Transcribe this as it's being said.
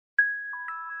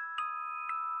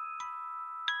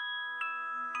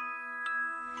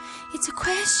It's a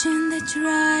question that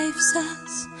drives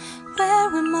us where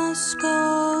we must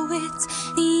go. It's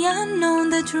the unknown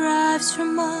that drives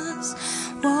from us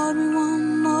what we want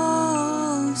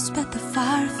most. But the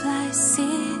firefly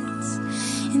sits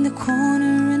in the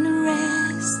corner and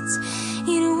rests.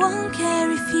 It won't care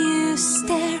if you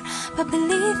stare, but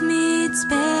believe me, it's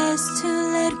best to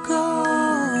let go.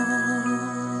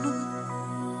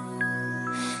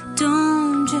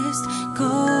 Don't just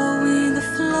go with the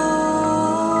flow.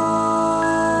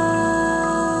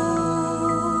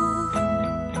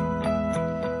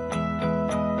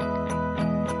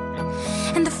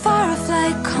 And the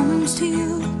firefly comes to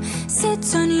you,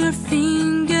 sits on your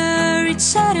finger. It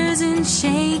shudders and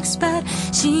shakes, but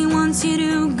she wants you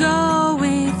to go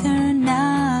with her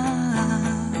now.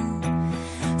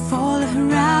 Follow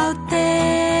her out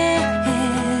there.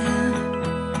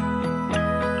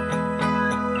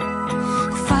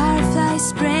 The firefly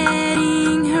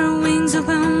spreading her wings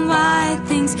open wide,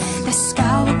 thinks the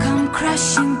sky will come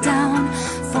crashing down,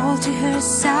 fall to her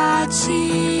side.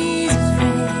 She's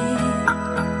afraid,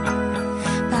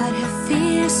 but her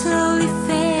fear slowly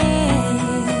fades.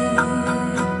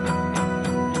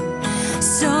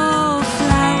 So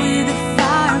fly with the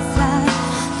firefly,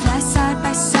 fly side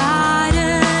by side,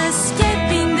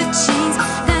 escaping the chains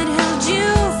that held you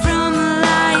from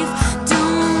life.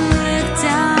 Don't look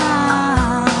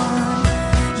down,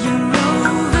 you're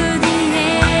over the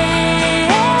edge.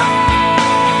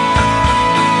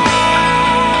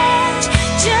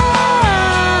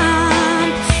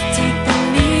 Jump, take the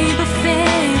leap of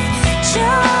faith.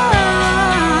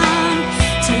 Jump,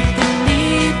 take the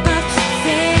leap of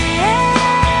faith.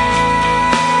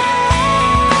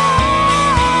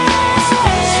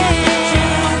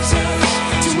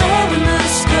 To where we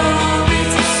must go,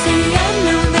 it's the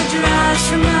unknown that drives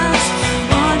from us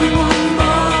what we want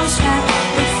most. Like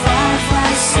the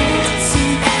firefly sits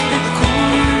in the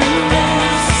corner and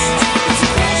rests. It's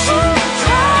a question that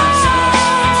drives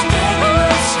us to where we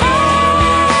must go.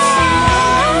 It's the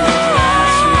unknown that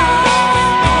drives from us.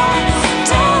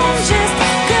 Don't just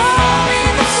go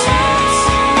with the flow.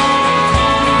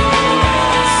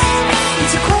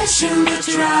 It's a question that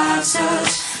drives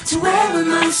us to where we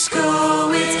must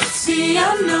go. It's the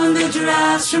unknown that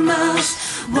drives from us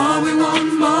what we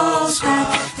want most.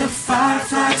 Like the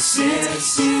firefly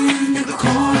sits in the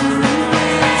corner and